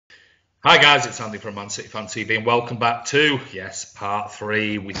Hi guys, it's Andy from Man City Fan TV and welcome back to, part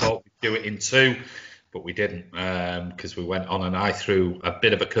three. We thought we'd do it in two, but we didn't because we went on and I threw a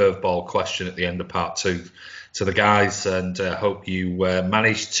bit of a curveball question at the end of part two to the guys and hope you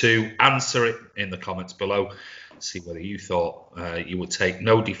managed to answer it in the comments below. See whether you thought you would take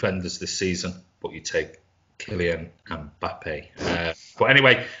no defenders this season, but you take Kiam and Mbappe. But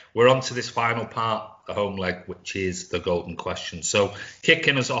anyway, we're on to this final part, the home leg, which is the golden question. So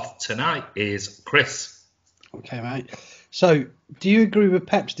kicking us off tonight is Chris. Okay, mate. So do you agree with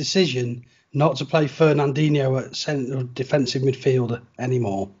Pep's decision not to play Fernandinho at centre defensive midfielder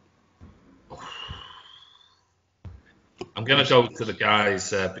anymore? I'm going to go to the guys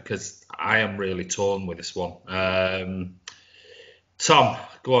because I am really torn with this one. Tom,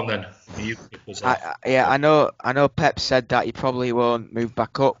 go on then. I know Pep said that he probably won't move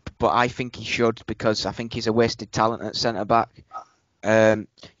back up, but I think he should because I think he's a wasted talent at centre back.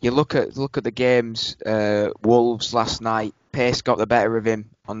 You look at the games. Wolves last night, pace got the better of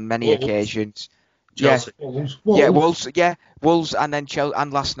him on many occasions. Chelsea. Wolves, and then Chelsea,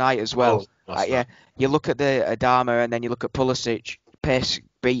 and last night as well. Night. You look at the Adama, and then you look at Pulisic. Pace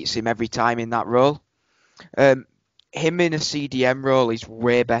beats him every time in that role. Him in a CDM role is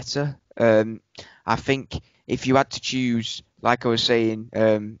way better. I think if you had to choose, like I was saying,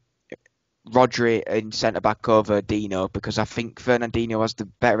 Rodri in centre back over Dino, because I think Fernandinho has the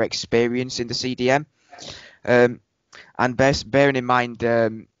better experience in the CDM. And bearing in mind,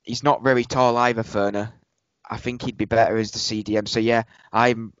 he's not very tall either, Ferner. I think he'd be better as the CDM. So yeah,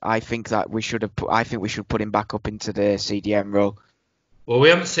 I think that we should put him back up into the CDM role. Well, we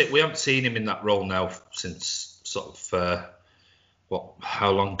haven't seen him in that role now since sort of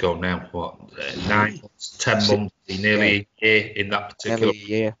how long ago now? 9 months, 10 months, nearly a year in that particular. Nearly a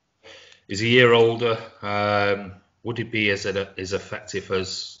year. He's a year older. Would he be as effective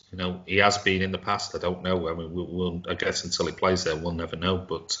as he has been in the past? I don't know. I mean, we'll I guess until he plays there, we'll never know.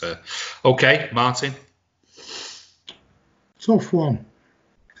 But okay, Martin. Tough one.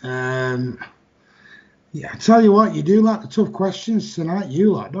 Yeah, I tell you what, you do like the tough questions tonight.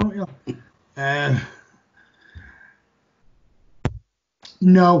 You like, don't you?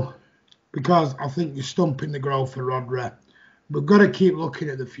 No, because I think you're stumping the growth for Rodri. We've got to keep looking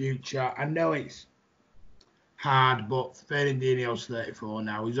at the future. I know it's hard, but Fernandinho's 34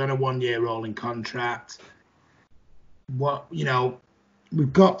 now. He's on a 1-year rolling contract.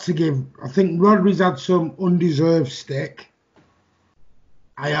 We've got to give. I think Rodri's had some undeserved stick.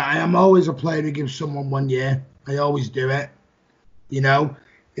 I am always a player who gives someone 1 year. I always do it.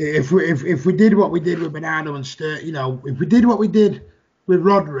 If we did what we did with Bernardo and Sterling, if we did what we did with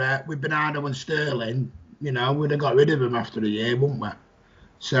Rodri, with Bernardo and Sterling, we'd have got rid of him after a year, wouldn't we?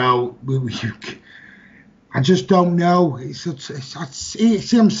 So I just don't know.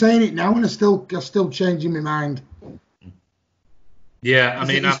 See, I'm saying it now, and I'm still changing my mind. Yeah, I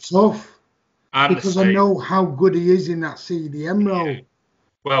mean, it's tough because I know how good he is in that CDM role.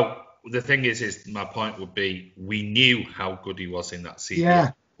 Well, the thing is my point would be we knew how good he was in that CDM.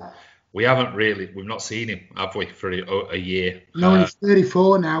 Yeah. We've not seen him, have we, for a year? No, he's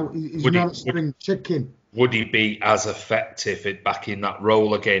 34 now. He's not a spring chicken. Would he be as effective back in that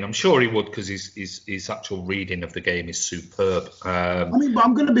role again? I'm sure he would because his actual reading of the game is superb. But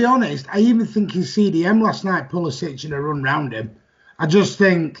I'm going to be honest. I even think in CDM last night, Pulisic and a run round him. I just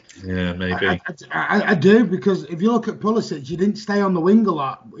think. Yeah, maybe. I do, because if you look at Pulisic, he didn't stay on the wing a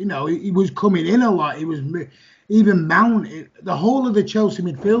lot. He was coming in a lot. He was even Mount. The whole of the Chelsea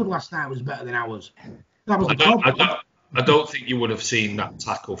midfield last night was better than ours. That was the problem. I don't think you would have seen that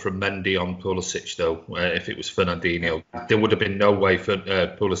tackle from Mendy on Pulisic, though, if it was Fernandinho. There would have been no way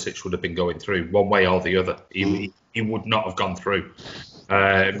Pulisic would have been going through, one way or the other. He would not have gone through.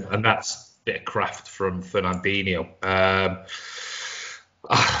 And that's a bit of craft from Fernandinho.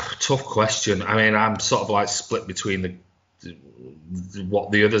 Tough question. I mean, I'm sort of like split between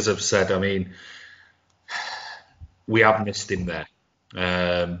what the others have said. I mean, we have missed him there.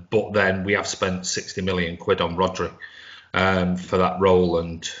 But then we have spent 60 million quid on Rodri for that role,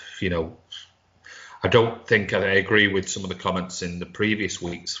 and I don't think I agree with some of the comments in the previous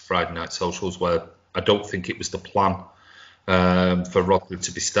week's Friday Night Socials where I don't think it was the plan for Rodri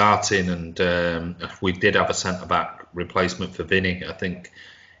to be starting, and if we did have a centre back replacement for Vinny, I think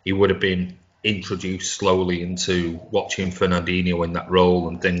he would have been introduced slowly into watching Fernandinho in that role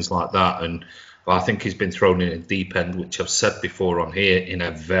and things like that. And I think he's been thrown in a deep end, which I've said before on here, in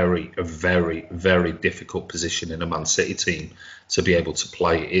a very, very, very difficult position in a Man City team to be able to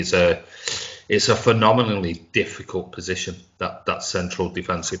play. It's a phenomenally difficult position, that central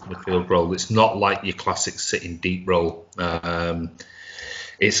defensive midfield role. It's not like your classic sitting deep role.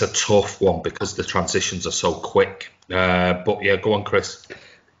 it's a tough one because the transitions are so quick. But yeah, go on, Chris.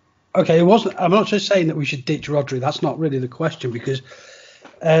 Okay, I'm not just saying that we should ditch Rodri. That's not really the question, because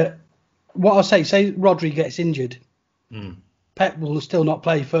what I'll say Rodri gets injured, Pep will still not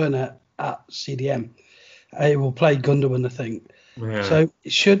play Ferner at CDM. He will play Gundogan, I think. Yeah. So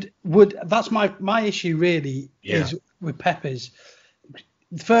that's my issue really is with Pep is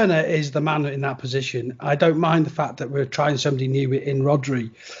Ferner is the man in that position. I don't mind the fact that we're trying somebody new in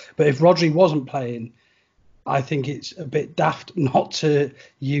Rodri, but if Rodri wasn't playing, I think it's a bit daft not to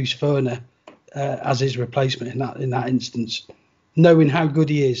use Ferner as his replacement in that instance, knowing how good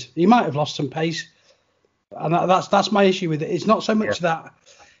he is. He might have lost some pace, and that's my issue with it. It's not so much that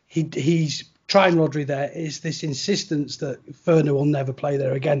he's trying Rodri there. It's this insistence that Ferner will never play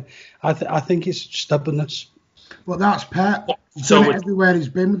there again. I think it's stubbornness. Well, that's Pep. He's done it everywhere he's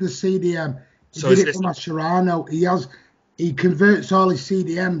been with the CDM. He did it for Mascherano. He converts all his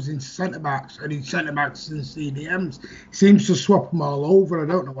CDMs into centre-backs, and his centre-backs into CDMs. He seems to swap them all over. I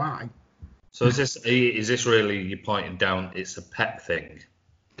don't know why. So is this really you're pointing down? It's a Pep thing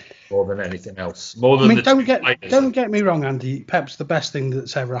more than anything else. More than don't get me wrong, Andy. Pep's the best thing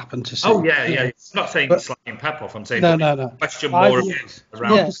that's ever happened to City. Oh yeah. It's not saying slagging Pep off. I'm saying no. Question more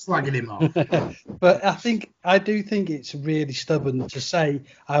around. Yeah. Slagging him off. But I do think it's really stubborn to say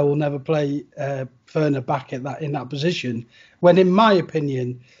I will never play Ferner back in that position, when in my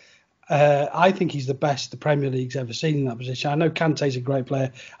opinion, I think he's the best the Premier League's ever seen in that position. I know Kante's a great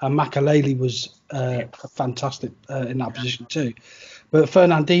player, and Makelele was fantastic in that position too. But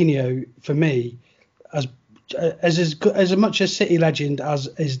Fernandinho, for me, as much a City legend as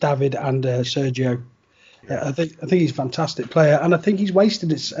is David and Sergio, I think he's a fantastic player, and I think he's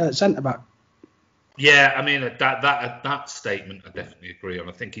wasted his centre back. Yeah, I mean that statement I definitely agree on.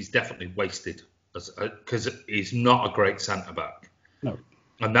 I think he's definitely wasted because he's not a great centre back. No.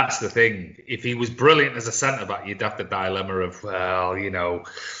 And that's the thing. If he was brilliant as a centre back, you'd have the dilemma of, well,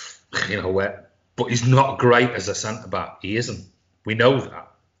 but he's not great as a centre back. He isn't. We know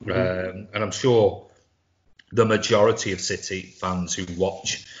that. And I'm sure the majority of City fans who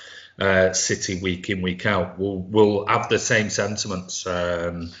watch City week in, week out will have the same sentiments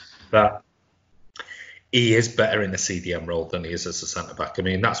that he is better in a CDM role than he is as a centre back. I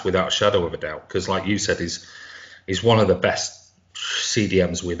mean, that's without a shadow of a doubt, because like you said, he's one of the best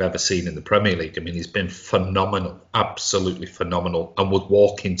CDMs we've ever seen in the Premier League. I mean, he's been phenomenal, absolutely phenomenal, and would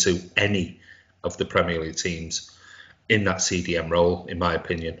walk into any of the Premier League teams in that CDM role, in my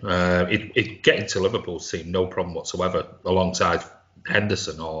opinion. Getting to Liverpool's team, no problem whatsoever, alongside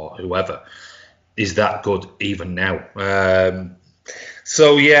Henderson or whoever, is that good even now.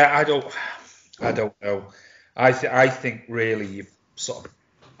 So yeah, I don't know. I think really you've sort of,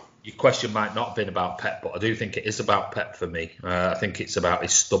 your question might not have been about Pep, but I do think it is about Pep for me. I think it's about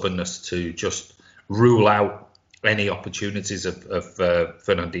his stubbornness to just rule out any opportunities of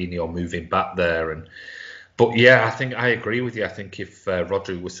Fernandinho moving back there. But yeah, I think I agree with you. I think if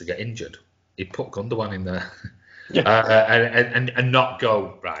Rodri was to get injured, he'd put Gundogan in there and not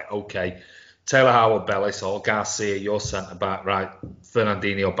go, right, okay, Taylor Howard-Bellis or Garcia, your centre-back, right,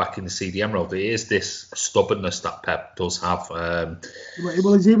 Fernandinho back in the CDM role. There is this stubbornness that Pep does have. Well,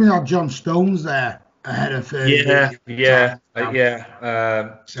 he's even had John Stones there ahead of Yeah.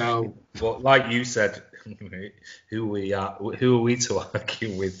 So, but like you said, who are we to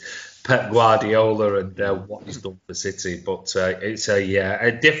argue with Pep Guardiola and what he's done for City? But it's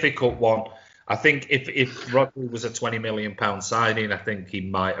a difficult one. I think if Rodri was a £20 million signing, I think he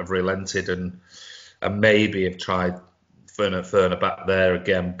might have relented and maybe have tried Ferner back there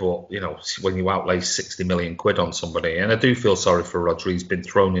again. But when you outlay £60 million on somebody, and I do feel sorry for Rodri, he's been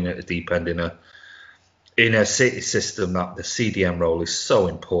thrown in at the deep end in a City system that the CDM role is so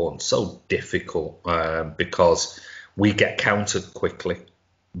important, so difficult because we get countered quickly,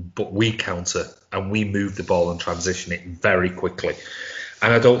 but we counter and we move the ball and transition it very quickly.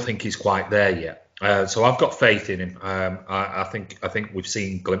 And I don't think he's quite there yet. So I've got faith in him. I think we've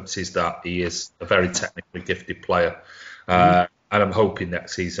seen glimpses that he is a very technically gifted player. And I'm hoping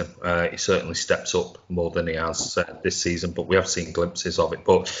next season he certainly steps up more than he has this season. But we have seen glimpses of it.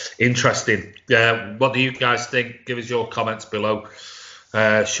 But interesting. What do you guys think? Give us your comments below.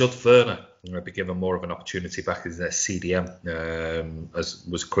 Should Ferner be given more of an opportunity back in their CDM, as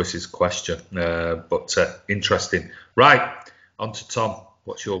was Chris's question? But interesting. Right, on to Tom.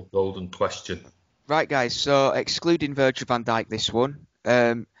 What's your golden question? Right, guys. So, excluding Virgil van Dijk, this one,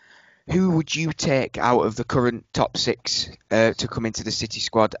 who would you take out of the current top six to come into the City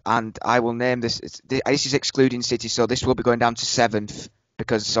squad? And I will name this. This is excluding City, so this will be going down to seventh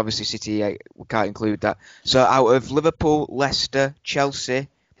because obviously City we can't include that. So, out of Liverpool, Leicester, Chelsea,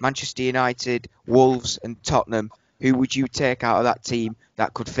 Manchester United, Wolves, and Tottenham. Who would you take out of that team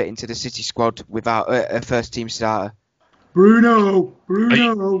that could fit into the City squad without a first team starter? Bruno.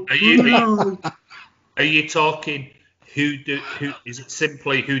 Are you talking who is it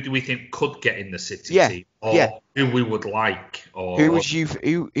simply who do we think could get in the City team, or who we would like, or who would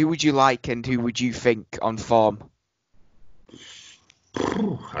you like and who would you think on form?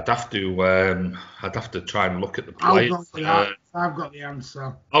 I'd have to try and look at the players. I've got the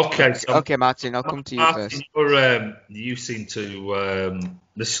answer. Okay, Martin, I'll come to you first. You seem to.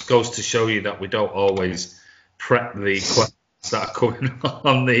 This goes to show you that we don't always prep the questions that are coming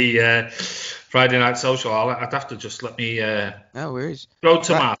on the Friday Night Social. I'd have to just let me. No worries. Go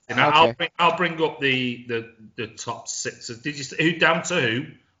to Martin. Okay. I'll bring up the top six. Did you say who down to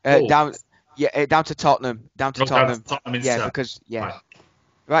who? Down to Tottenham. Down to Tottenham. Instead. Because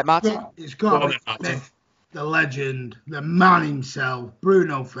Right, Martin. It's got to be the legend, the man himself,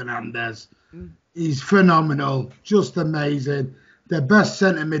 Bruno Fernandes. He's phenomenal, just amazing. The best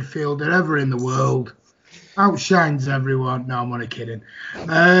centre midfielder ever in the world. Outshines everyone. No, I'm only kidding.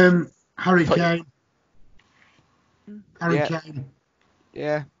 Harry Kane. Kane.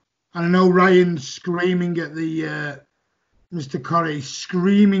 Yeah. And I know Ryan's screaming at the Mr. Corrie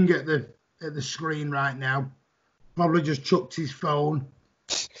screaming at the screen right now. Probably just chucked his phone.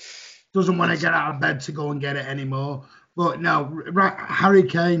 Doesn't want to get out of bed to go and get it anymore. But no, right, Harry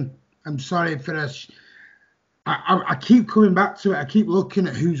Kane. I'm sorry for this. I keep coming back to it. I keep looking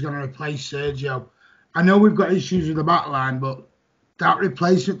at who's going to replace Sergio. I know we've got issues with the back line, but that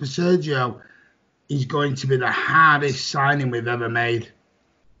replacement for Sergio is going to be the hardest signing we've ever made.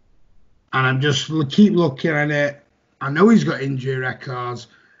 And I'm just keep looking at it. I know he's got injury records,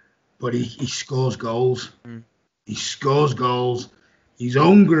 but he scores goals. He scores goals. He's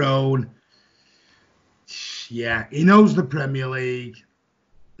homegrown. Yeah, he knows the Premier League.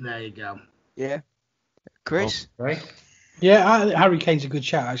 There you go. Yeah. Chris? Okay. Yeah, Harry Kane's a good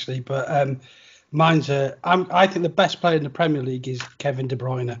shout, actually. But I think the best player in the Premier League is Kevin De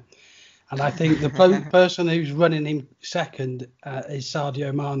Bruyne. And I think the person who's running him second is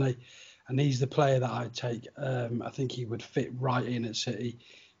Sadio Mane. And he's the player that I'd take. I think he would fit right in at City.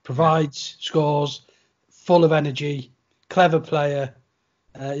 Provides, scores, full of energy, clever player.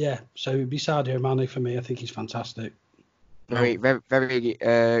 So it'd be Sadio Mane for me. I think he's fantastic. Very, very, very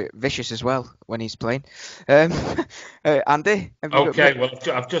vicious as well when he's playing. Andy? Well,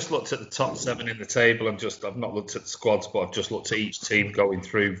 I've just looked at the top 7 in the table and I've not looked at the squads, but I've just looked at each team going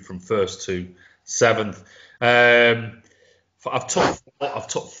through from first to 7th. I've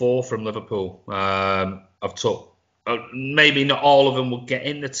took 4 from Liverpool. I've took maybe not all of them would get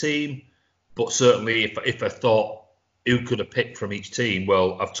in the team, but certainly if I thought who could have picked from each team,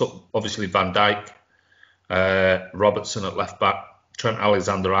 well, I've took obviously Van Dijk, Robertson at left back, Trent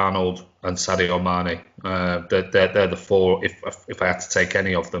Alexander-Arnold, and Sadio Mane. They're the 4. If I had to take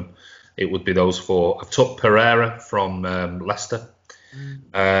any of them, it would be those 4. I've took Pereira from Leicester.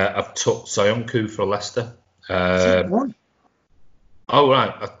 I've took Soyuncu for Leicester. One. Oh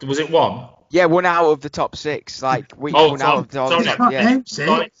right, was it 1? Yeah, 1 out of the top 6. Like one out of the top 6.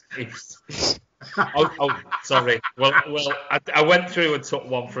 Sorry. Well, I went through and took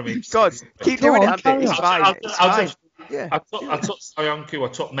 1 from each. God, keep doing it, Andy. It's fine. I took Soyuncu.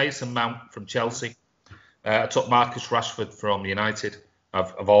 I took Mason Mount from Chelsea. I took Marcus Rashford from United.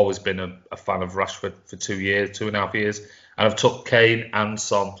 I've always been a fan of Rashford for 2.5 years, and I've took Kane and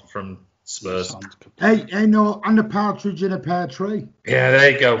Son from Spurs. Hey, no, and a partridge in a pear tree. Yeah,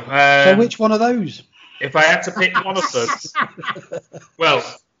 there you go. So which one of those? If I had to pick one of them, well,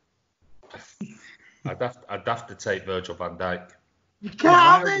 I'd have to take Virgil van Dijk. You can't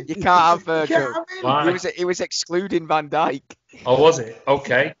have it. You can't have Virgil. Why? He was excluding Van Dijk. Oh, was it?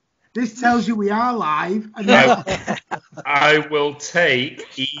 Okay. This tells you we are live. I will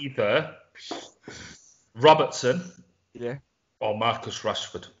take either Robertson or Marcus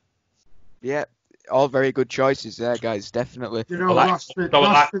Rashford. Yeah, all very good choices there, guys. Definitely. You know,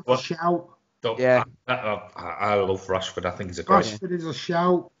 Rashford's a shout. I love Rashford. I think he's a great. Rashford is a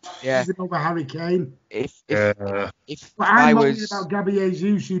shout. Yeah. Even over Harry Kane. But I'm worried about Gabby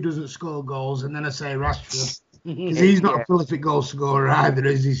Jesus, who doesn't score goals, and then I say Rashford. Because he's not a prolific goal scorer either,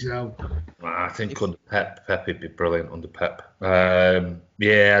 is he? So I think under Pep would be brilliant under Pep. I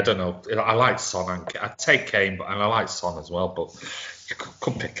don't know. I like Son. I'd take Kane, but I like Son as well. But you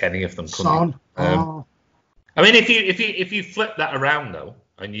couldn't pick any of them, couldn't you? I mean, if you flip that around though,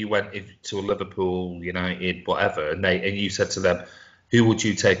 and you went to a Liverpool, United, whatever, and you said to them, who would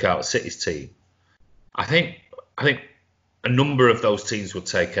you take out of City's team? I think a number of those teams would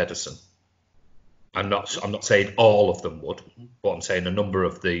take Ederson. I'm not saying all of them would, but I'm saying a number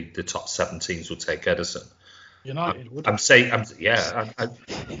of the top 7 teams would take Ederson. United would. I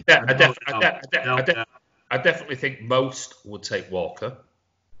definitely think most would take Walker.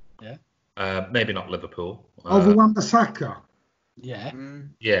 Yeah. Maybe not Liverpool. Over Wan-Bissaka. Yeah.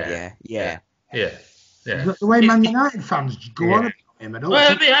 Yeah. The way Man United fans go on about him,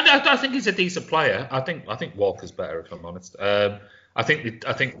 I think he's a decent player. I think Walker's better, if I'm honest. I think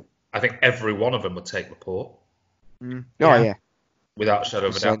every one of them would take Laporte. Without a shadow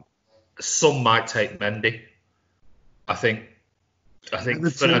of a doubt. Some might take Mendy. I think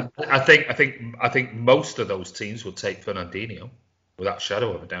most of those teams would take Fernandinho, without a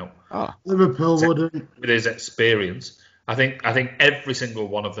shadow of a doubt. Liverpool wouldn't. With his experience, I think every single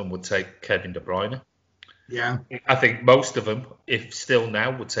one of them would take Kevin De Bruyne. Yeah. I think most of them, if still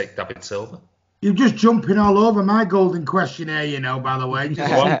now, would take David Silva. You're just jumping all over my golden questionnaire, by the way.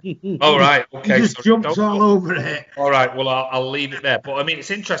 All right, okay. You just jumped all over it. All right, well, I'll leave it there. But I mean,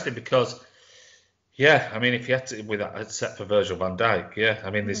 it's interesting because, if you had to, with that, except for Virgil van Dijk,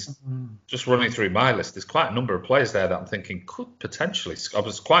 there's just running through my list. There's quite a number of players there that I'm thinking could potentially. I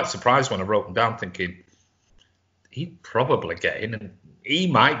was quite surprised when I wrote them down, thinking he'd probably get in, and he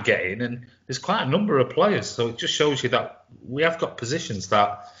might get in, and there's quite a number of players. So it just shows you that we have got positions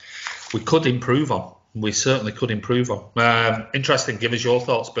that we could improve on. We certainly could improve on. Interesting. Give us your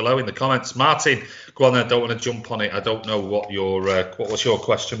thoughts below in the comments. Martin, go on then. I don't want to jump on it. I don't know what was your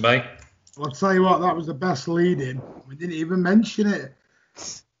question, mate. I'll tell you what, that was the best lead-in. We didn't even mention it.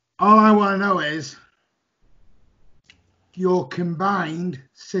 All I want to know is your combined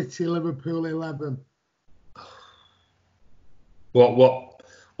City-Liverpool 11.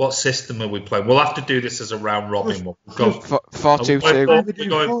 What system are we playing? We'll have to do this as a round robin. We'll go 4-2-2.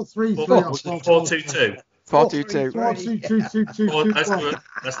 4-3-3 or 4-4-2. 4-2-2.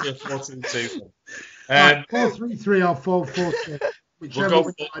 Let's do a 4-2-2. 4-3-3 or 4-4-2.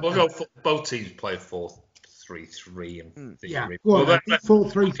 We'll go. Both teams play 4-3-3 and 3-3. Well,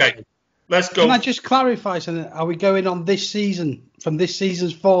 4-3-3. Okay, let's go. Can I just clarify something? Are we going on this season from this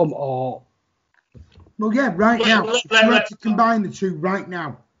season's form or? Well, yeah, right now. Let's combine the two right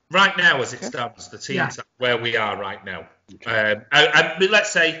now. Right now, as it stands, the teams where we are right now.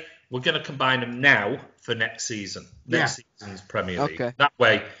 Let's say we're going to combine them now for next season. Next season's Premier League. Okay. That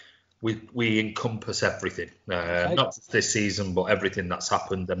way, we encompass everything. Not just this season, but everything that's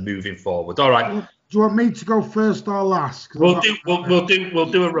happened and moving forward. All right. Do you want me to go first or last? We'll do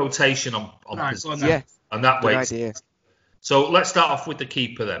a rotation on position. Yeah. And that way. Idea. So let's start off with the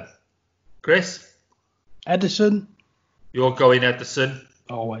keeper then. Chris? Ederson. You're going Ederson.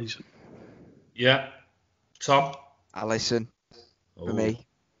 Always. Yeah. Tom? Alisson. For me.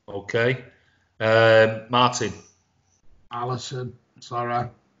 Okay. Martin? Alisson. Sorry.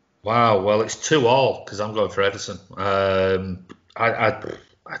 Wow. Well, it's 2-2 because I'm going for Ederson. I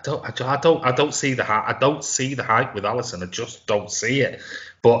don't see the hype. I don't see the hype with Alisson. I just don't see it.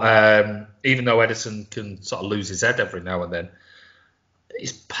 But even though Ederson can sort of lose his head every now and then,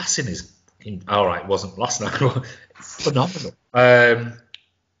 his passing is all right. It wasn't last night. It's phenomenal.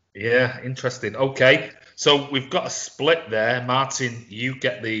 Interesting. Okay, so we've got a split there. Martin, you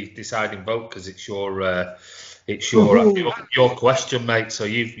get the deciding vote because it's your question, mate. So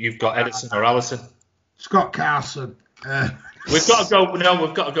you've got Ederson or Alisson? Scott Carson. We've got to go. No,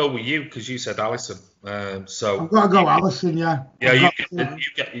 we've got to go with you because you said Alisson. So I've got to go Alisson. Yeah. Yeah,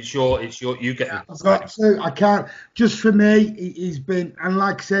 you get. It's your. You get. I've got to. I can't. Just for me, he's been, and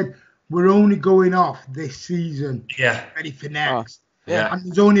like I said, we're only going off this season. Yeah. Ready for next. Yeah. And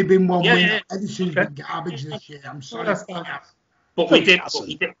there's only been one win. Yeah. Edison's been garbage this year. I'm sorry. But we did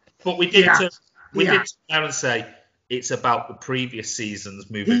turn around and say it's about the previous seasons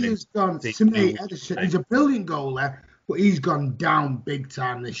moving. He's gone. To me, Edison, he's a brilliant goalie, but he's gone down big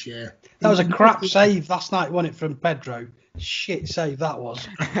time this year. That was a crap save last night, wasn't it, from Pedro? Shit save that was.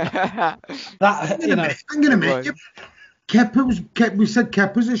 Hang on a minute. We said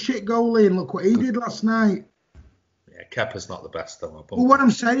Kepa's a shit goalie, and look what he did last night. Yeah, Kepa's not the best though. Well, what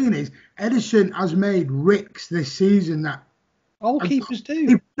I'm saying is, Edison has made ricks this season that all keepers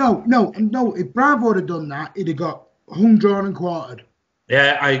do. No. If Bravo had done that, he'd have got hung, drawn, and quartered.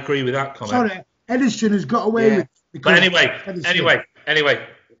 Yeah, I agree with that comment. Sorry, Edison has got away with it. But anyway.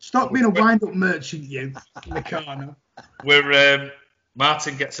 Stop being a wind-up merchant, you, in the corner. We're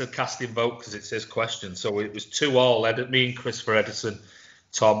Martin gets a casting vote because it's his question. So it was 2-2. Me and Chris for Edison,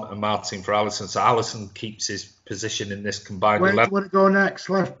 Tom and Martin for Alisson. So Alisson keeps his position in this combined 11. Where do you want to go next?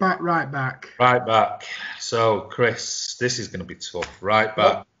 Left back, right back? Right back. So, Chris, this is going to be tough. Right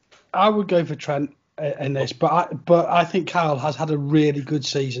back. I would go for Trent in this, but I think Kyle has had a really good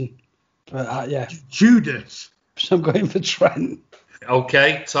season. But yeah, Judas. so I'm going for Trent.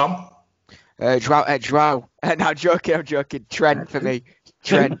 Okay, Tom. Joao. No, I'm joking. Trent for me.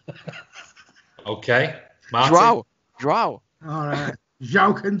 Trent. Okay, Martin. Joao. All right.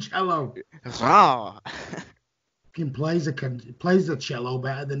 Joao Cancelo. Joao. He plays the cello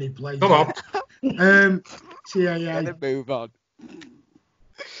better than he plays. Come on. Gotta move on.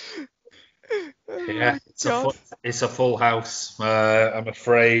 Yeah, it's a full house. I'm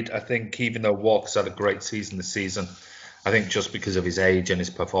afraid. I think even though Walker's had a great season this season, I think just because of his age and his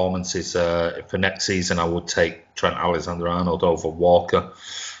performances, for next season I would take Trent Alexander-Arnold over Walker.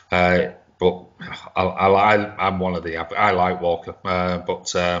 But I'm one of the. I like Walker,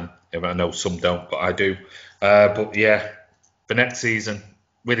 but I know some don't, but I do. But yeah, for next season,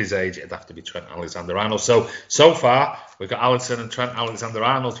 with his age, it'd have to be Trent Alexander-Arnold. So far, we've got Alisson and Trent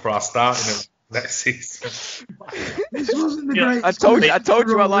Alexander-Arnold for our starting next season. This wasn't the great. I told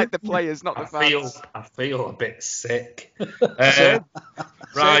you I like the players, not the fans. I feel a bit sick. Same.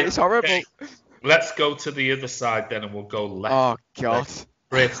 Right, It's horrible. Okay. Let's go to the other side then, and we'll go left. Oh God.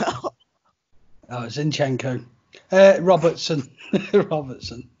 Chris. Zinchenko. Robertson.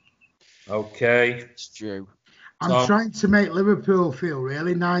 Robertson. Okay. It's true. I'm trying to make Liverpool feel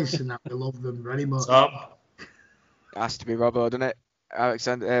really nice and that we love them very much. Tom. Has to be Robbo, doesn't it?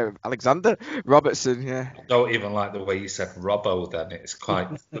 Alexander Robertson, yeah. I don't even like the way you said Robbo then. It's quite...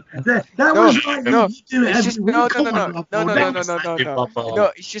 That was like you do it every week.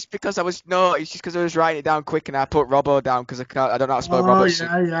 No. It's just because I was writing it down quick and I put Robbo down because I don't know how to spell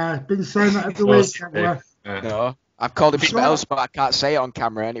Robertson. Yeah. Been saying that every week. No. I've called him something else, but I can't say it on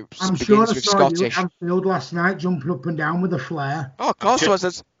camera, and I'm begins sure I with saw Scottish. you at Anfield last night, jumping up and down with a flare. Oh, of course I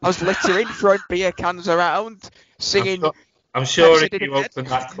was. I was littering, throwing beer cans around, singing. I'm sure if you open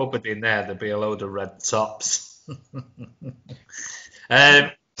that cupboard in there'd be a load of red tops.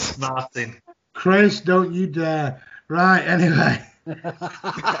 Martin. Chris, don't you dare. Right, anyway. That's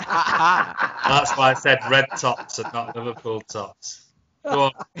why I said red tops and not Liverpool tops. Go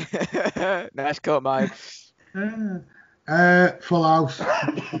on. Nice cut, mate. Full house.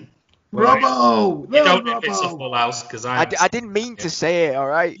 Robbo! You don't know if it's a full house because I didn't mean to say it, all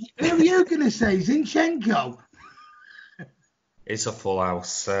right? Who are you going to say? Zinchenko? It's a full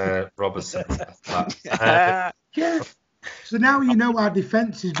house, Robertson. Yeah. So now you know our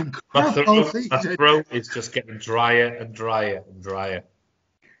defence has been crap all season. My throat is just getting drier and drier and drier.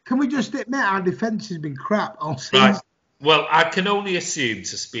 Can we just admit our defence has been crap all season? Right. Well, I can only assume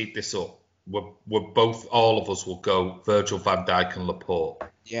to speed this up, all of us will go Virgil van Dijk and Laporte.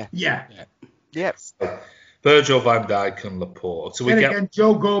 Yeah. Yep. So, Virgil van Dijk and Laporte. So again,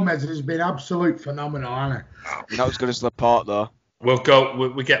 Joe Gomez has been absolute phenomenal, hasn't he? Not as good as Laporte though. We'll go.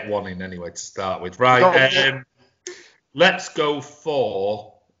 We get one in anyway to start with, right? Let's go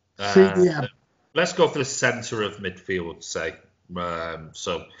for CDM. Let's go for the centre of midfield, say.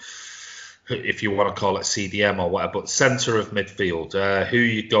 So, if you want to call it CDM or whatever, but centre of midfield. Who are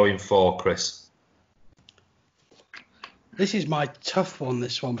you going for, Chris? This is my tough one.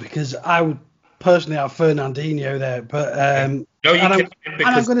 This one because I would personally have Fernandinho there, but I'm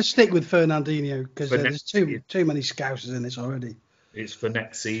going to stick with Fernandinho because there's too many Scousers in this already. It's for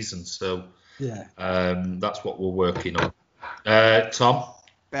next season, so yeah, that's what we're working on. Tom,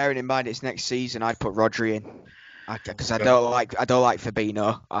 bearing in mind it's next season, I'd put Rodri in because I don't like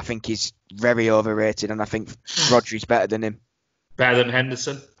Fabinho. I think he's very overrated, and I think Rodri's better than him. Better than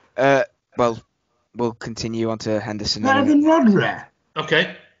Henderson? Well, we'll continue on to Henderson. Better than Rodri.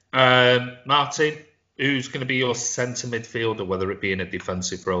 Okay. Martin, who's going to be your centre midfielder, whether it be in a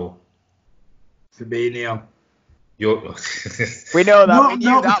defensive role? Fabinho. We know that. We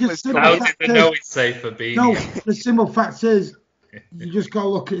knew that was coming. How did they know he'd say Fabinho? No, the simple fact is, you just got to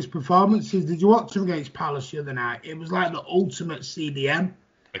look at his performances. Did you watch him against Palace the other night? It was like the ultimate CDM.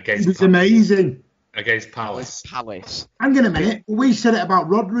 It was amazing. Against Palace. Hang on a minute. We said it about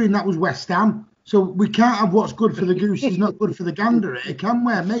Rodri, and that was West Ham. So we can't have what's good for the goose is not good for the gander. It can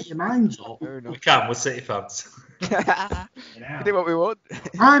we? Make your minds up. We can. We're City fans. We do what we want.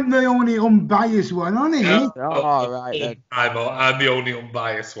 I'm the only unbiased one, aren't I? Yeah. Oh, right then. I'm the only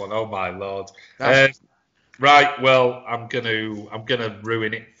unbiased one. Oh my lord. Right. Well, I'm gonna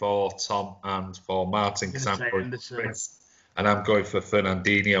ruin it for Tom and for Martin because I'm going for Chris, and I'm going for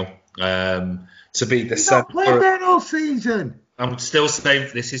Fernandinho to be the centre. He's not played there all season. I'm still saying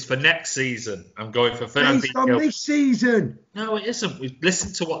this is for next season. I'm going for Fernandinho. Based on this season. No, it isn't. We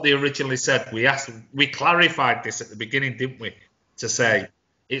listened to what they originally said. We clarified this at the beginning, didn't we? To say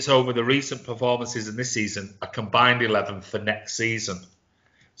it's over the recent performances in this season, a combined 11 for next season.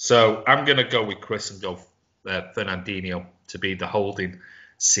 So I'm going to go with Chris and go Fernandinho to be the holding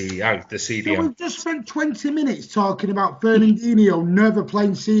the So CDM. we've just spent 20 minutes talking about Fernandinho never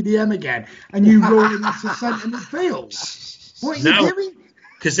playing CDM again, and you rolling into centre midfield. What are you doing?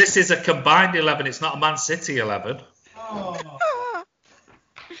 Because this is a combined 11. It's not a Man City 11. Oh,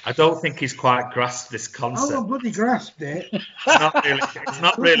 I don't think he's quite grasped this concept. I bloody grasped it. It's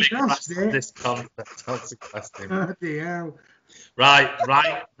not really grasped it. this concept. That's a question. Bloody hell. Right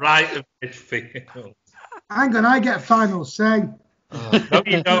of midfield. Hang on, I get a final say. No,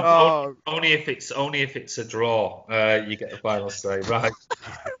 you don't. Oh. Only if it's a draw, you get the final say. Right.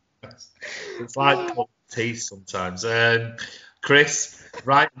 It's like tea sometimes. Chris,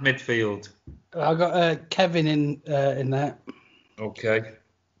 right midfield. I got Kevin in there. Okay.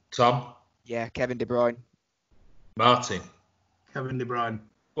 Tom. Yeah, Kevin De Bruyne. Martin. Kevin De Bruyne.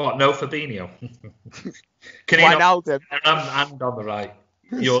 What? No Fabinho. Can you Wijnaldum. And on the right.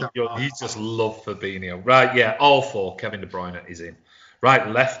 You just love Fabinho. Right, yeah, all four. Kevin De Bruyne is in. Right,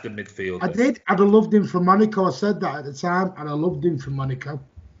 left the midfield. I did. I'd have loved him from Monaco. I said that at the time, and I loved him from Monaco.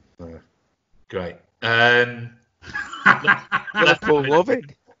 Great. Liverpool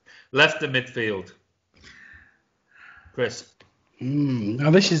loving. Left the midfield. Chris. Now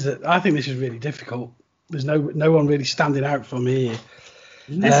I think this is really difficult. There's no one really standing out for me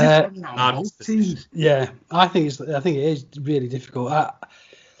here. Both teams. Yeah, I think it is really difficult.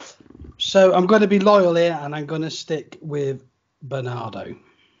 So I'm going to be loyal here, and I'm going to stick with Bernardo.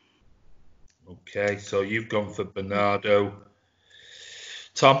 Okay, so you've gone for Bernardo.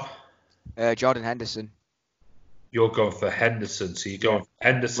 Tom? Jordan Henderson. You're going for Henderson, so you're going for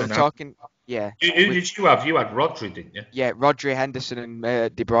Henderson. We're talking, yeah. Who did you have? You had Rodri, didn't you? Yeah, Rodri, Henderson, and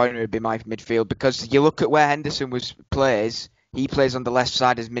De Bruyne would be my midfield, because you look at where Henderson plays. He plays on the left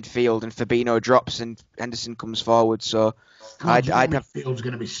side as midfield, and Fabinho drops, and Henderson comes forward. So I'd have. Midfield's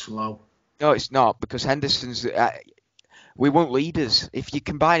going to be slow. No, it's not, because Henderson's. We want leaders. If you're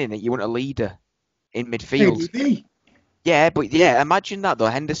combining it, you want a leader in midfield. KDB. Yeah, but imagine that though.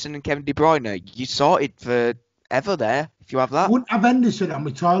 Henderson and Kevin De Bruyne, you sorted for ever there. If you have that, Wouldn't have Henderson on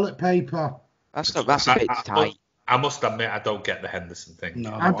with toilet paper. That's a bit tight. I must admit, I don't get the Henderson thing.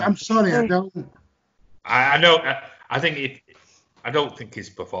 No, I'm sorry, I don't. I know. I don't think his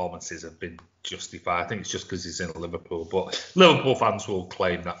performances have been justified. I think it's just because he's in Liverpool. But Liverpool fans will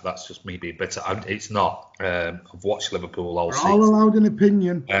claim that that's just me being bitter. It's not. I've watched Liverpool all season. All allowed an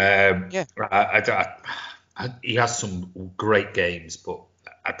opinion. Yeah. He has some great games, but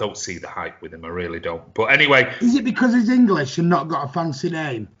I don't see the hype with him. I really don't. But anyway, is it because he's English and not got a fancy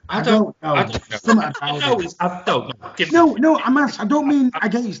name? I don't know. I don't mean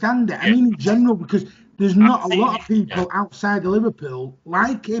against Andy. I mean in general, because there's not a lot of people outside of Liverpool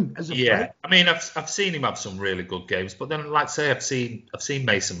like him as a player. I mean, I've seen him have some really good games, but then, like say, I've seen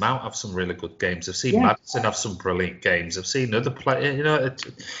Mason Mount have some really good games. I've seen Maddison have some brilliant games. I've seen other players.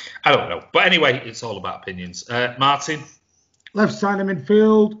 I don't know. But anyway, it's all about opinions. Martin. Left side of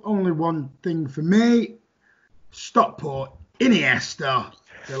midfield, only one thing for me. Stockport, Iniesta,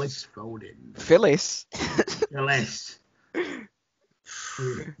 Phyllis Foden. Phyllis? Phyllis.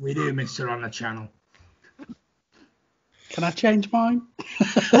 We do miss her on the channel. Can I change mine?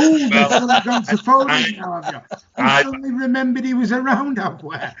 I've gone to Foden now, have you? I suddenly remembered he was around up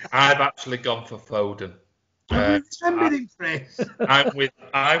where. I've actually gone for Foden. Remembered him, Chris.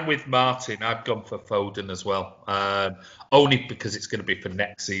 I'm with Martin. I've gone for Foden as well, only because it's going to be for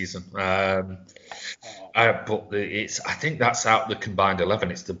next season. But I think that's out the combined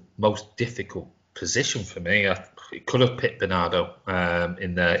 11. It's the most difficult position for me. It could have picked Bernardo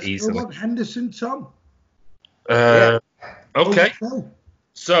in there easily. Still want Henderson, Tom. Okay.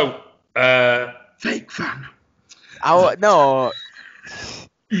 So fake fan. Oh no.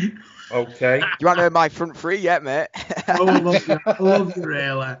 Okay. You haven't heard my front three yet, mate. I love you,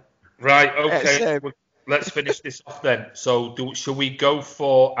 really. Right, okay. Let's finish this off then. So, shall we go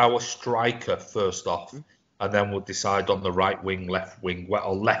for our striker first off, and then we'll decide on the right wing, left wing,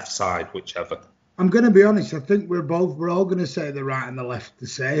 or left side, whichever. I'm going to be honest. I think we're all going to say the right and the left the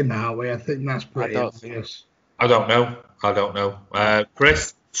same, aren't we? I think that's pretty obvious. I don't know.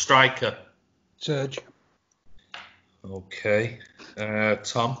 Chris, striker. Serge. Okay.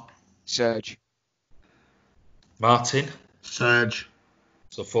 Tom. Serge. Martin. Serge.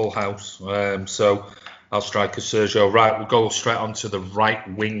 It's a full house. So I'll strike a Sergio. Right, we'll go straight on to the right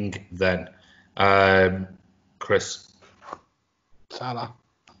wing then. Chris. Salah.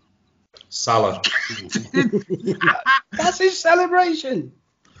 That's his celebration.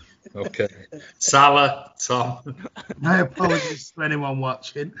 Okay. Salah, Tom. My apologies to anyone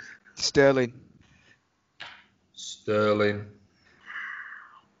watching. Sterling.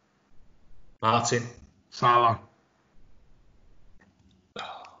 Martin. Salah.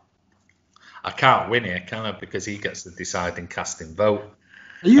 I can't win here, can I? Because he gets the deciding casting vote.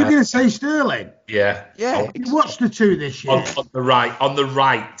 Are you going to say Sterling? Yeah. Yeah. You watched the two this year. On the right,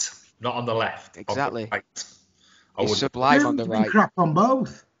 not on the left. Exactly. On the right. He's sublime on the Sterling's been right. crap on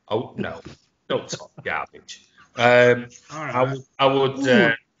both. Oh no, don't talk garbage. All right. I would.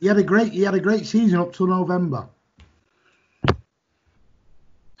 Ooh, he had a great season up till November.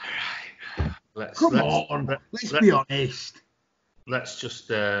 Let's be honest. Let's just.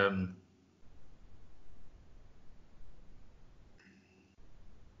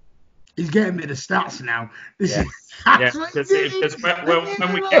 He's getting me the stats now. Because when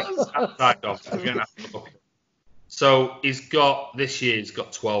we get the stats right off, we're going to have to look. So he's got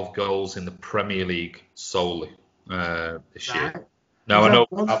 12 goals in the Premier League solely this year. Now I know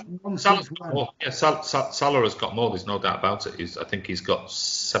Salah's got more. Yeah, Salah has got more. There's no doubt about it. I think he's got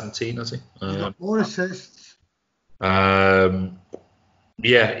 17, has he? He's got 4 assists. Yeah,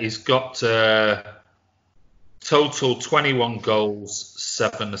 he's got total 21 goals,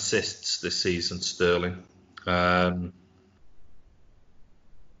 7 assists this season, Sterling.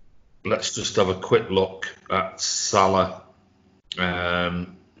 Let's just have a quick look at Salah.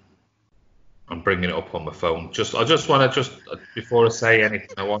 I'm bringing it up on my phone. I just want to before I say anything,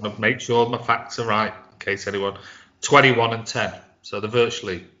 I want to make sure my facts are right in case anyone. 21 and 10, so they're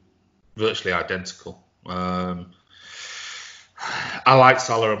virtually identical. I like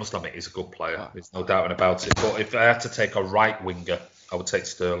Salah. I must admit he's a good player. There's no doubt about it. But if I had to take a right winger, I would take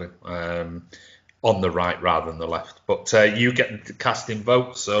Sterling on the right rather than the left. But you get the casting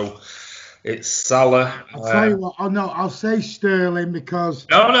vote, so it's Salah. I'll tell you what. I'll say Sterling because.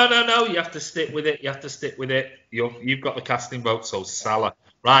 No. You have to stick with it. You've got the casting vote, so Salah.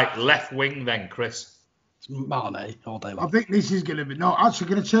 Right, left wing then, Chris. It's Mane all day long. I think this is going to be. No,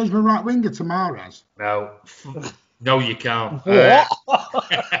 actually, going to change my right winger to Mahrez. No, you can't. What?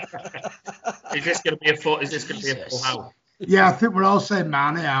 Is this going to be a full house? Yeah, I think we're all saying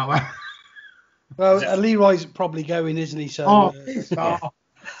Mane, aren't we? Well, Leroy's probably going, isn't he? So, piss off.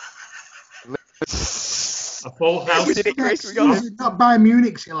 A full house. We did it, Chris. We got It's not Bayern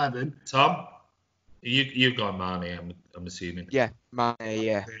Munich's 11. Tom, you've gone Mane, I'm assuming. Yeah, Mane,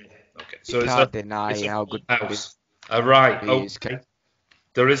 yeah. Okay, so you can't deny how good house. All right. Okay.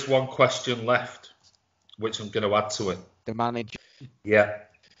 There is one question left, which I'm going to add to it. The manager. Yeah.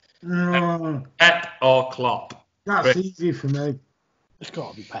 Pep or Klopp? That's easy for me. It's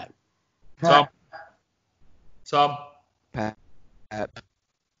got to be Pep. Tom. Pep.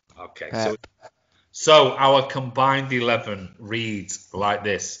 Okay. Pep. So our combined 11 reads like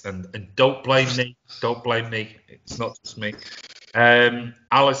this, and don't blame me. It's not just me.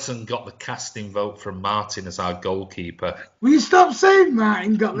 Alisson got the casting vote from Martin as our goalkeeper. Will you stop saying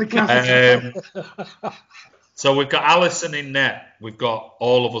Martin got the casting vote? So we've got Alisson in net. We've got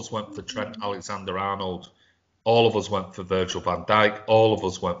all of us went for Trent Alexander-Arnold. All of us went for Virgil van Dijk. All of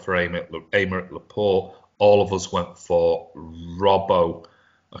us went for Aymeric Laporte. All of us went for Robbo,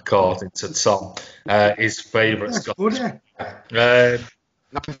 according to Tom. His favourite Scottish. That's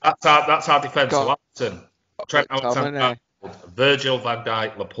our defence. So Alisson, Trent Alexander-Arnold, Virgil van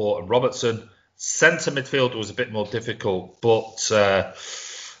Dijk, Laporte and Robertson. Centre midfield was a bit more difficult, but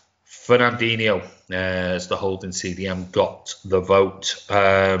Fernandinho as the holding CDM got the vote.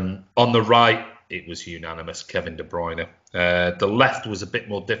 On the right, it was unanimous, Kevin De Bruyne. The left was a bit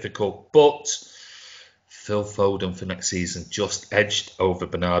more difficult, but Phil Foden for next season just edged over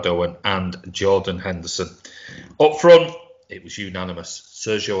Bernardo and Jordan Henderson. Up front, it was unanimous.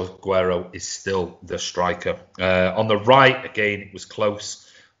 Sergio Aguero is still the striker. On the right, again, it was close,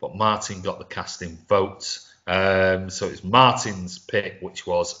 but Martin got the casting vote. So it's Martin's pick, which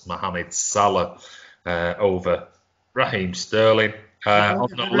was Mohamed Salah over Raheem Sterling. On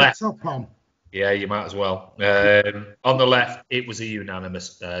the left, yeah, you might as well. On the left, it was a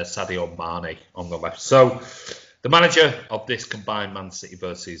unanimous Sadio Mane on the left. So the manager of this combined Man City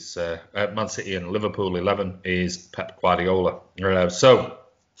and Liverpool 11 is Pep Guardiola. So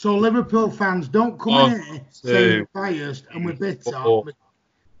Liverpool fans, don't come in here saying we're biased and we're bitter. We're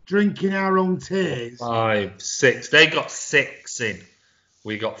drinking our own tears. 5, 6. They got 6 in.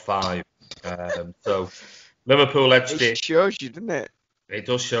 We got 5. So Liverpool edged it. It shows you, doesn't it? It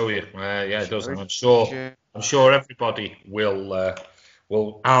does show you. Yeah, it does. And I'm sure everybody will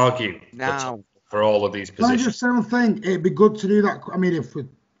argue now for all of these positions. Can I just say one thing? It'd be good to do that. I mean,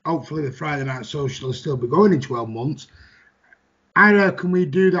 hopefully the Friday Night Social will still be going in 12 months. I reckon we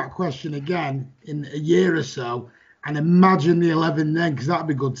do that question again in a year or so, And imagine the 11 then, because that'd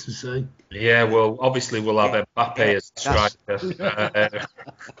be good to see. Yeah, well, obviously we'll have Mbappe as striker.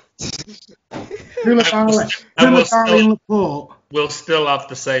 And we'll still have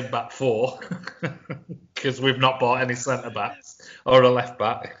the same back four because we've not bought any centre backs or a left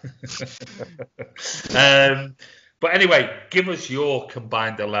back. But anyway, give us your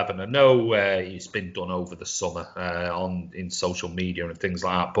combined 11. I know it's been done over the summer in social media and things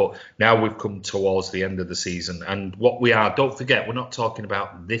like that, but now we've come towards the end of the season. And don't forget, we're not talking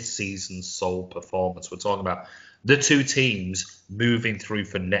about this season's sole performance. We're talking about the two teams moving through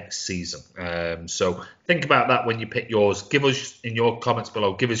for next season. So think about that when you pick yours. Give us, in your comments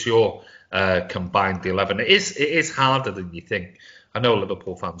below, give us your combined 11. It is harder than you think. I know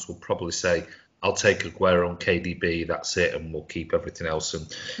Liverpool fans will probably say, I'll take Aguero and KDB, that's it, and we'll keep everything else.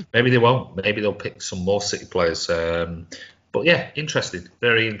 And maybe they won't. Maybe they'll pick some more City players. But yeah, interesting.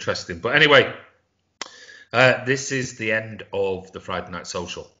 Very interesting. But anyway, this is the end of the Friday Night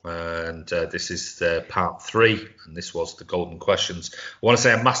Social. And this is part 3. And this was the Golden Questions. I want to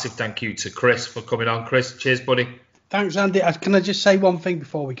say a massive thank you to Chris for coming on. Chris, cheers, buddy. Thanks, Andy. Can I just say one thing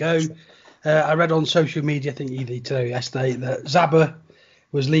before we go? I read on social media, I think either today or yesterday, that Zabba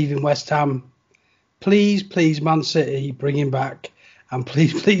was leaving West Ham. Please, Man City, bring him back. And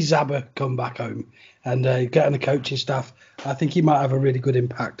please, Zabba, come back home. And getting the coaching staff, I think he might have a really good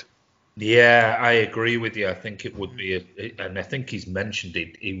impact. Yeah, I agree with you. I think it would be, and I think he's mentioned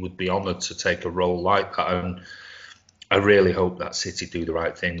it, he would be honoured to take a role like that. And I really hope that City do the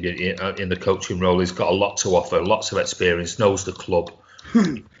right thing in the coaching role. He's got a lot to offer, lots of experience, knows the club.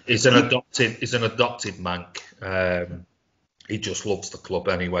 He's an adopted Manc. He just loves the club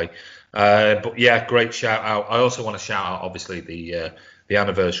anyway. But yeah, great shout out. I also want to shout out, obviously, the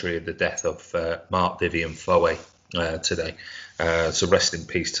anniversary of the death of Mark Vivian Foe today. So rest in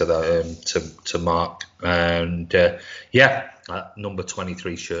peace to Mark. And that number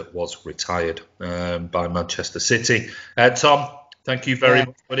 23 shirt was retired by Manchester City. Tom, thank you very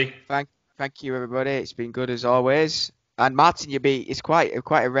much, buddy. Thank you, everybody. It's been good as always. And Martin, it's quite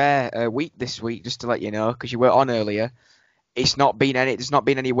a rare week this week, just to let you know, because you were on earlier. There's not been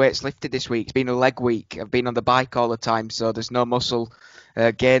any weights lifted this week. It's been a leg week. I've been on the bike all the time, so there's no muscle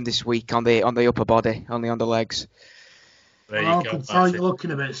gain this week on the upper body, only on the legs. There you go. So you're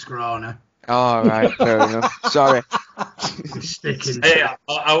looking a bit scrawny. All right, fair enough. Sorry. Hey,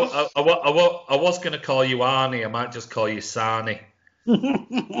 I was going to call you Arnie. I might just call you Sarnie.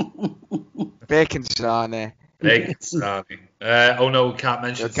 Bacon Sarnie. Bacon Sarnie. Oh no, we can't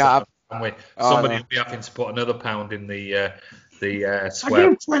mention that. Somebody will be having to put another £1 in the swear. I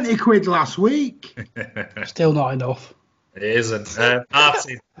gave 20 quid last week. Still not enough. It isn't.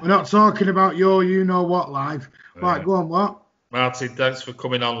 Martin. We're not talking about your you know what live. Right, go on, what? Martin, thanks for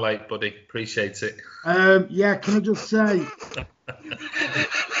coming on late, buddy. Appreciate it. Yeah, can I just say?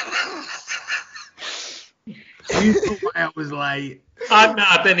 You know why I was late. I've not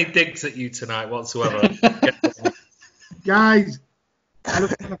had any digs at you tonight whatsoever. Guys, I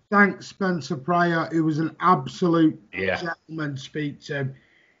just want to thank Spencer Pryor, who was an absolute gentleman to speak to.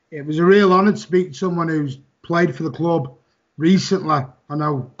 It was a real honour to speak to someone who's played for the club recently. I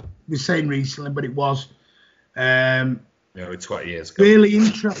know we're saying recently, but it was. 20 years ago. Really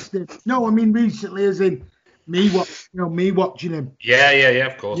interested. No, I mean recently, as in me watching him. Yeah,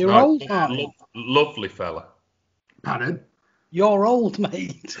 of course. You're old, man. Lovely fella. Pardon? You're old,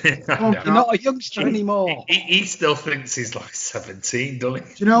 mate. You're not a youngster anymore. He still thinks he's like 17, doesn't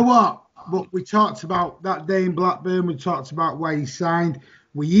he? Do you know what? But we talked about that day in Blackburn. We talked about where he signed.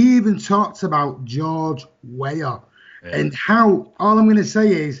 We even talked about George Weah and how. All I'm going to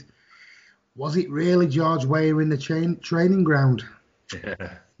say is, was it really George Weah in the training ground?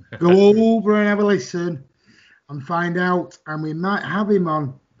 Go over and have a listen and find out. And we might have him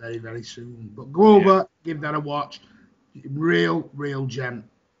on very, very soon. But go over, give that a watch. Real gent.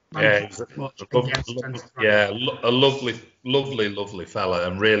 A lovely fella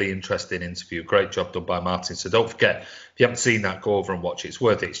and really interesting interview. Great job done by Martin. So don't forget, if you haven't seen that, go over and watch it. It's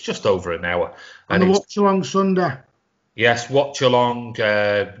worth it. It's just over an hour. And watch along Sunday. Yes, watch along.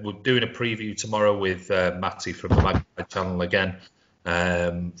 We're doing a preview tomorrow with Matty from the Magpie channel again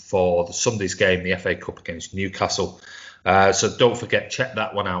for the Sunday's game, the FA Cup against Newcastle. So don't forget, check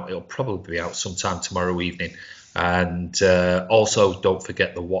that one out. It'll probably be out sometime tomorrow evening. And also don't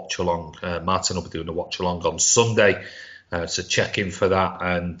forget the watch along. Martin will be doing a watch along on Sunday. So check in for that.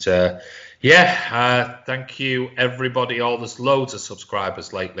 And thank you everybody. There's loads of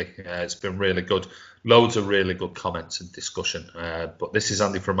subscribers lately. It's been really good. Loads of really good comments and discussion. But this is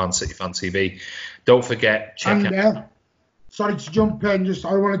Andy from Man City Fan TV. Don't forget, check out. Sorry to jump in.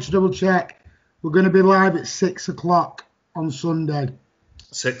 I wanted to double check. We're going to be live at 6 o'clock on Sunday.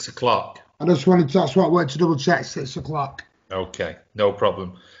 6 o'clock. That's what I wanted to double check. 6 o'clock. Okay, no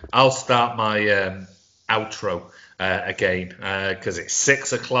problem. I'll start my outro again because it's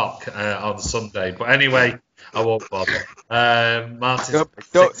 6 o'clock on Sunday. But anyway, I won't bother. Martin,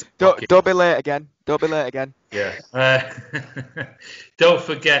 don't be late again. Don't be late again. Yeah. Don't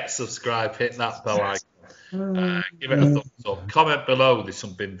forget, subscribe, hit that bell icon. Give it a thumbs up. Comment below. There's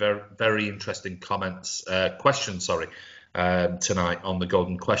some been very, very interesting questions, tonight on the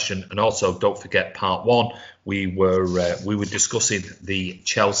golden question. And also, don't forget part 1. We were discussing the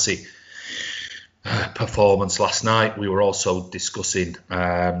Chelsea performance last night. We were also discussing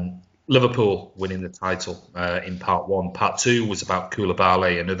Liverpool winning the title in part 1. Part 2 was about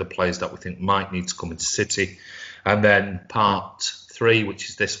Koulibaly and other players that we think might need to come into City. And then part 3, which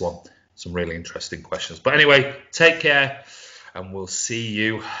is this one, some really interesting questions. But anyway, take care, and we'll see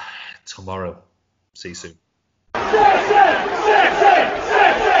you tomorrow. See you soon.